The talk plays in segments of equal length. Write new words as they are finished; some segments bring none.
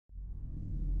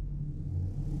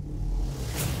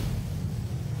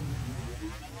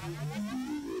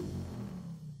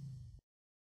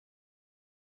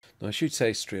Now, I should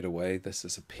say straight away, this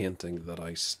is a painting that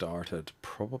I started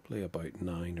probably about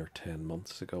 9 or 10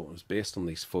 months ago. It was based on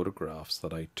these photographs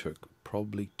that I took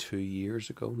probably 2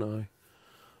 years ago now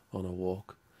on a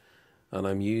walk. And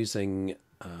I'm using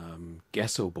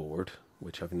Gessobord,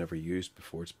 which I've never used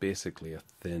before. It's basically a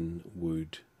thin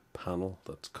wood panel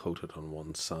that's coated on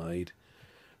one side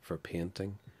for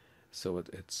painting. So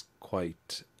it's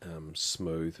quite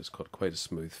smooth. It's got quite a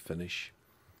smooth finish.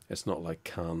 It's not like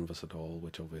canvas at all,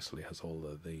 which obviously has all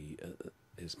the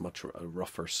is much a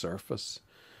rougher surface.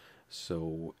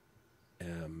 So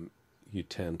you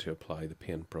tend to apply the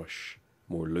paintbrush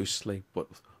more loosely. But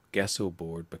with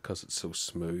Gessobord, because it's so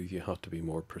smooth, you have to be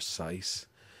more precise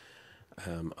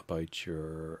about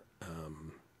your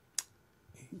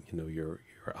your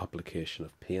application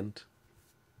of paint.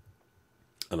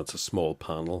 And it's a small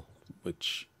panel,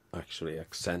 which actually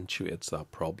accentuates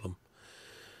that problem.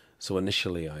 So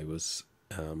initially I was,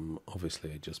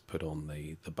 obviously I just put on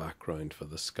the background for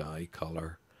the sky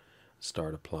colour,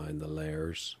 start applying the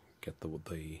layers, get the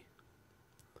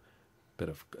bit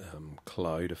of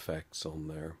cloud effects on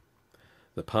there.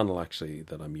 The panel actually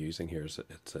that I'm using here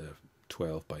it's a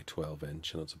 12 by 12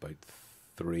 inch and it's about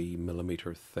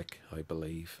 3mm thick, I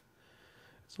believe.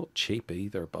 It's not cheap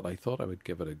either, but I thought I would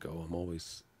give it a go. I'm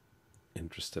always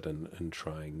interested in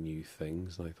trying new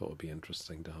things, and I thought it would be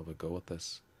interesting to have a go at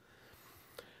this.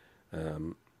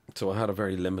 So I had a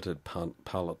very limited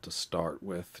palette to start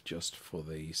with, just for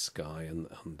the sky and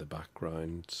the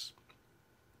backgrounds,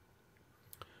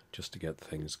 just to get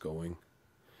things going.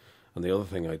 And the other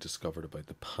thing I discovered about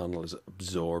the panel is it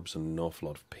absorbs an awful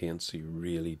lot of paint, so you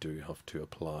really do have to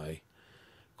apply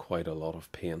quite a lot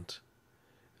of paint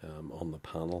on the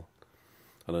panel.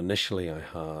 And initially I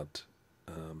had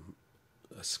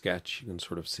a sketch. You can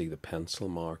sort of see the pencil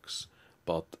marks,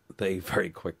 but they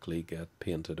very quickly get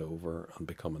painted over and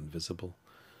become invisible.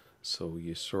 So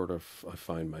you sort of, I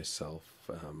find myself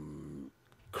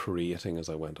creating as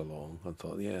I went along, and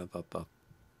thought, yeah, that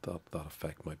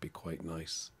effect might be quite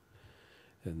nice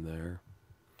in there.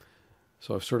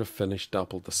 So I've sort of finished,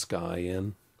 dappled the sky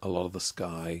in. A lot of the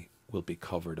sky will be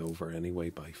covered over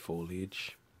anyway by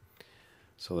foliage.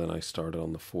 So then I started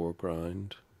on the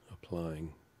foreground,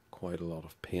 applying quite a lot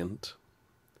of paint.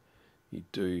 You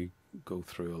do go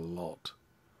through a lot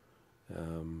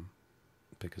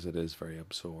because it is very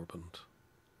absorbent.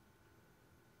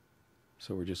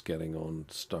 So we're just getting on,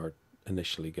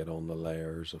 initially get on the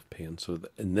layers of paint. So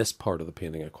in this part of the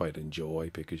painting I quite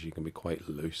enjoy, because you can be quite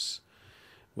loose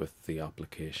with the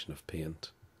application of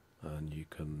paint and you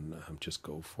can just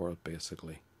go for it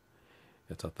basically.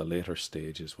 It's at the later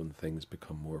stages when things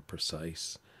become more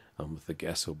precise, and with the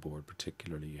Gessobord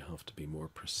particularly you have to be more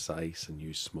precise and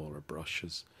use smaller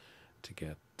brushes to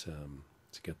get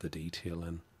the detail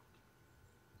in.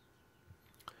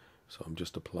 So I'm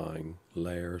just applying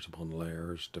layers upon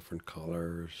layers, different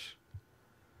colours.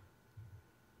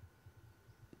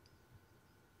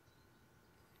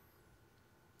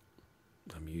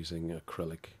 I'm using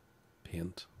acrylic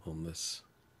paint on this.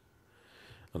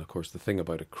 And of course the thing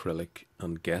about acrylic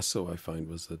and gesso I find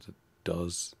was that it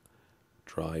does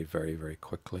dry very, very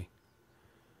quickly.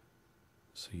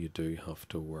 So you do have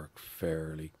to work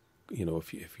fairly,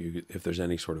 if there's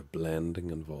any sort of blending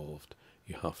involved,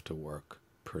 you have to work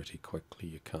pretty quickly.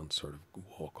 You can't sort of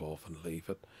walk off and leave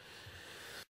it.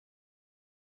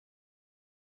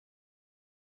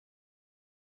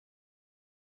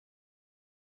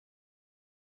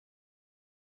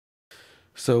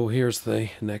 So here's the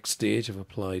next stage. I've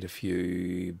applied a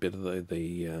few bit of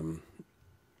the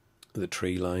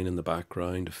tree line in the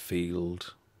background, a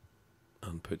field,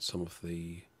 and put some of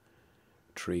the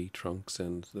tree trunks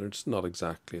in. It's not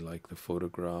exactly like the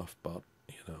photograph, but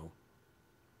it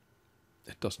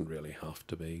doesn't really have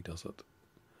to be, does it?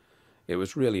 It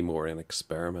was really more an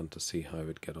experiment to see how I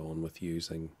would get on with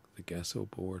using the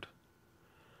Gessobord,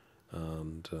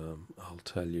 and I'll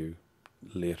tell you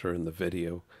later in the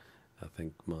video, I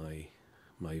think, my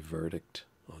verdict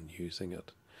on using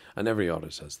it. And every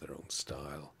artist has their own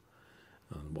style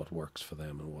and what works for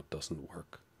them and what doesn't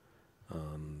work.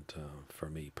 And for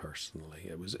me personally,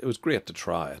 it was great to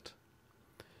try it.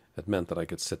 It meant that I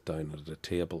could sit down at a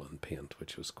table and paint,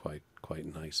 which was quite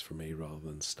nice for me, rather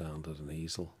than stand at an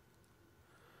easel.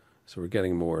 So we're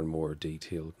getting more and more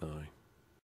detailed now.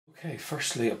 Okay,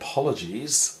 firstly,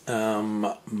 apologies.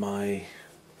 My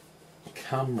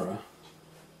camera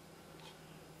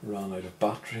ran out of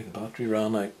battery. The battery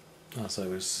ran out as I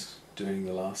was doing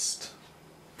the last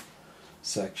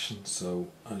section, so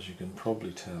as you can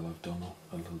probably tell, I've done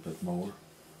a little bit more.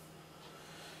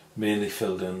 Mainly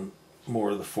filled in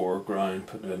more of the foreground,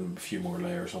 put in a few more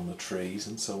layers on the trees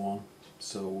and so on.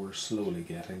 So we're slowly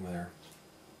getting there.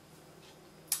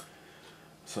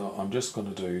 So I'm just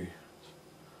going to do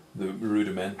the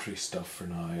rudimentary stuff for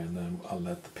now, and then I'll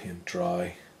let the paint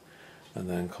dry and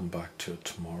then come back to it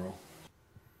tomorrow.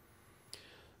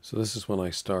 So this is when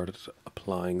I started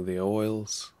applying the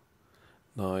oils.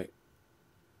 Now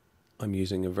I'm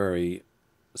using a very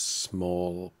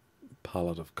small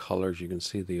palette of colours. You can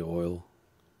see the oil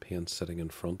paint sitting in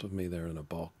front of me there in a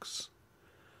box,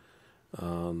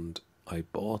 and I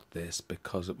bought this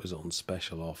because it was on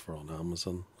special offer on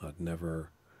Amazon. I'd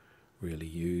never really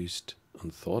used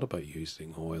and thought about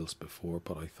using oils before,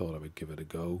 but I thought I would give it a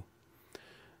go.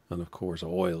 And of course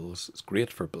oils, it's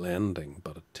great for blending,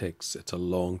 but it's a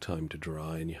long time to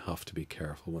dry, and you have to be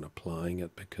careful when applying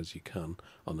it, because you can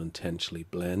unintentionally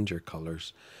blend your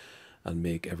colours and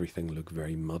make everything look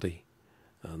very muddy,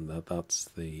 and that's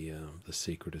the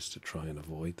secret, is to try and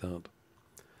avoid that.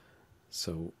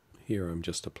 So here I'm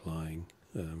just applying,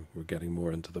 we're getting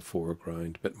more into the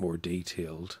foreground, a bit more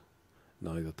detailed.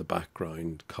 Now that the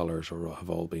background colours have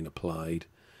all been applied,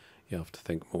 you have to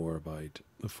think more about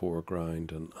the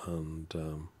foreground and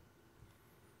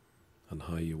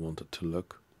how you want it to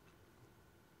look.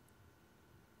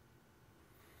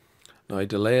 Now I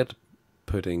delayed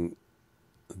doing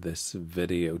this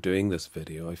video.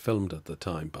 I filmed at the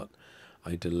time, but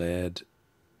I delayed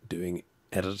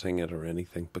editing it or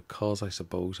anything, because I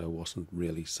suppose I wasn't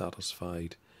really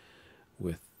satisfied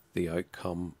with the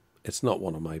outcome. It's not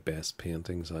one of my best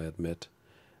paintings, I admit.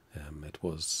 It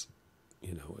was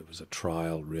a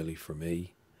trial really for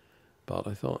me. But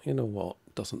I thought, you know what,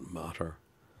 doesn't matter.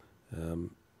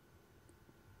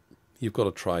 You've got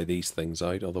to try these things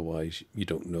out, otherwise you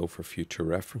don't know for future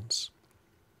reference.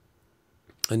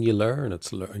 And you learn.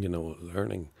 It's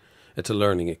learning. It's a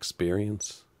learning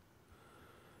experience.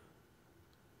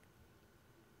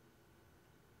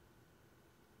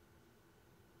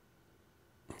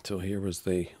 So here was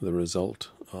the result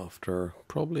after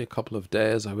probably a couple of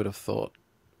days, I would have thought,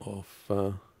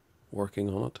 of working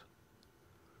on it.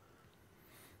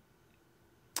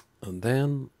 And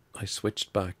then I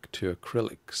switched back to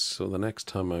acrylics. So the next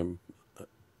time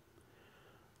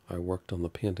I worked on the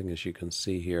painting, as you can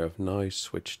see here, I've now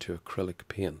switched to acrylic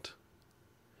paint.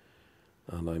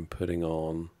 And I'm putting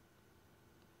on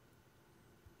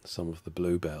some of the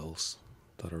bluebells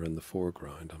that are in the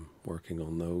foreground. I'm working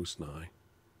on those now.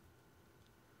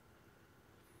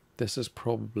 This is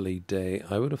probably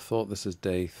I would have thought this is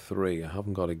day 3. I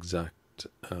haven't got exact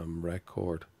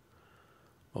record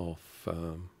of,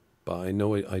 but I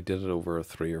know I did it over a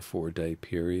 3 or 4 day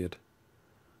period.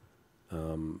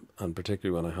 And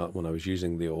particularly when I was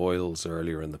using the oils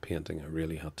earlier in the painting, I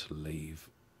really had to leave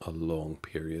a long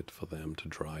period for them to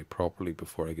dry properly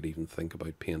before I could even think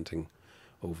about painting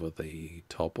over the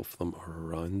top of them or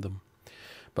around them.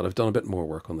 But I've done a bit more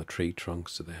work on the tree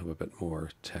trunks, so they have a bit more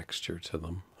texture to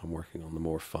them. I'm working on the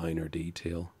more finer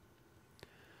detail.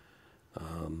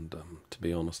 And to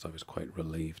be honest, I was quite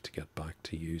relieved to get back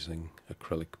to using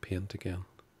acrylic paint again.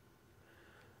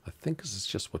 I think this is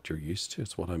just what you're used to.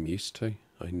 It's what I'm used to.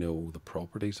 I know the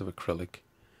properties of acrylic,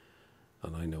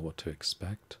 and I know what to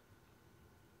expect.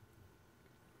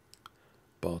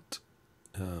 But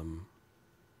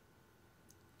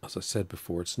as I said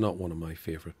before, it's not one of my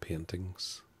favourite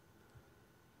paintings.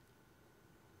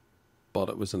 But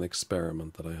it was an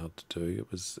experiment that I had to do.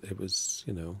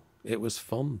 It was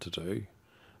fun to do.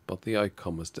 But the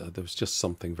outcome was, there was just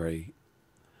something very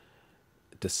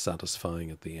dissatisfying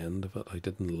at the end of it. I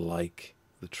didn't like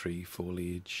the tree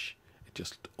foliage. It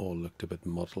just all looked a bit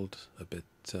muddled, a bit,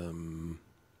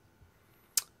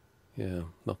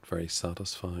 not very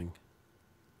satisfying.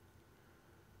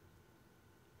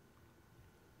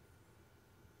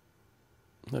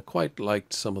 I quite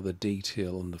liked some of the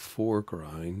detail in the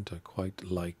foreground. I quite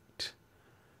liked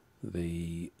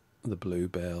the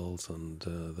bluebells and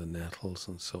the nettles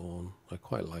and so on. I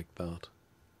quite liked that.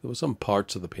 There were some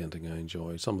parts of the painting I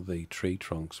enjoyed. Some of the tree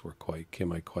trunks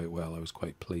came out quite well. I was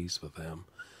quite pleased with them.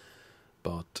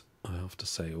 But I have to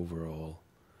say, overall,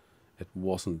 it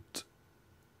wasn't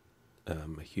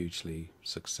a hugely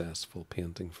successful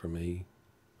painting for me.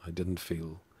 I didn't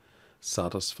feel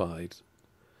satisfied.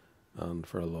 And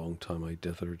for a long time I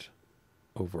dithered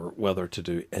over whether to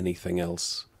do anything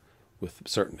else,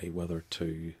 certainly whether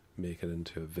to make it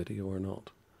into a video or not.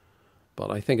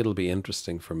 But I think it'll be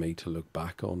interesting for me to look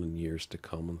back on in years to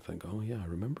come and think, oh yeah, I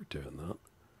remember doing that.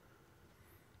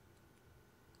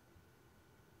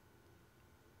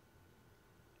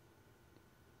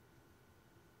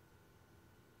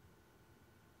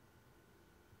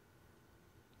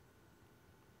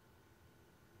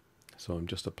 So I'm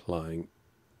just applying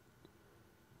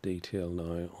detail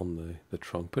now on the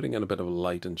trunk, putting in a bit of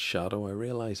light and shadow. I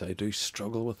realise I do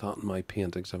struggle with that in my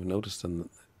paintings. I've noticed in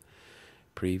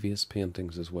previous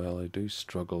paintings as well, I do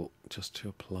struggle just to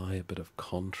apply a bit of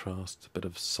contrast, a bit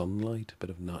of sunlight, a bit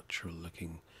of natural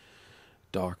looking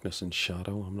darkness and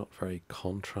shadow. I'm not very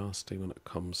contrasty when it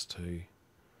comes to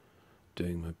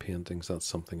doing my paintings. That's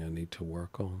something I need to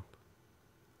work on.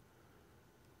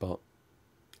 But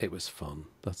it was fun.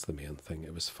 That's the main thing.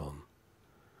 It was fun.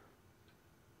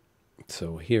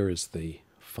 So here is the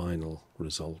final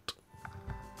result.